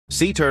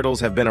Sea turtles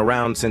have been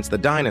around since the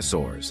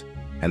dinosaurs,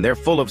 and they're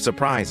full of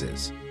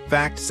surprises.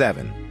 Fact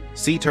 7.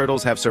 Sea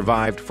turtles have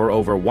survived for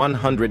over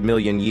 100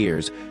 million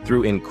years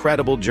through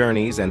incredible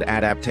journeys and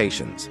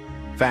adaptations.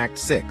 Fact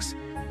 6.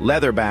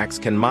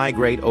 Leatherbacks can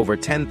migrate over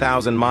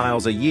 10,000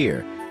 miles a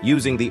year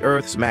using the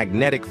Earth's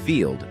magnetic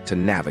field to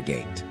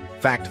navigate.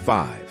 Fact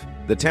 5.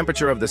 The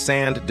temperature of the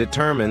sand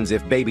determines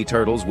if baby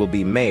turtles will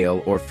be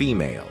male or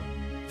female.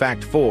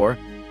 Fact 4.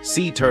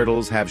 Sea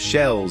turtles have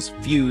shells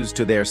fused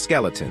to their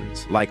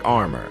skeletons, like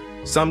armor.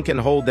 Some can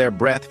hold their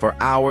breath for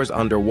hours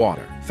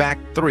underwater.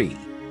 Fact 3.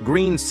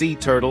 Green sea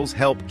turtles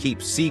help keep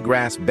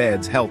seagrass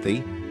beds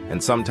healthy,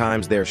 and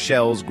sometimes their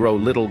shells grow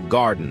little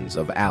gardens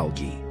of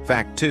algae.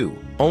 Fact 2.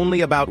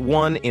 Only about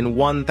 1 in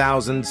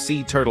 1,000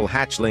 sea turtle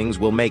hatchlings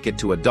will make it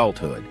to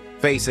adulthood,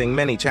 facing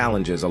many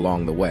challenges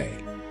along the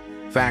way.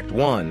 Fact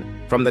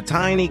 1. From the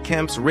tiny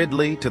Kemp's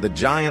Ridley to the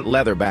giant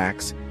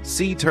leatherbacks,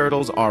 sea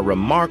turtles are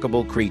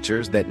remarkable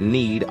creatures that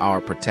need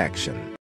our protection.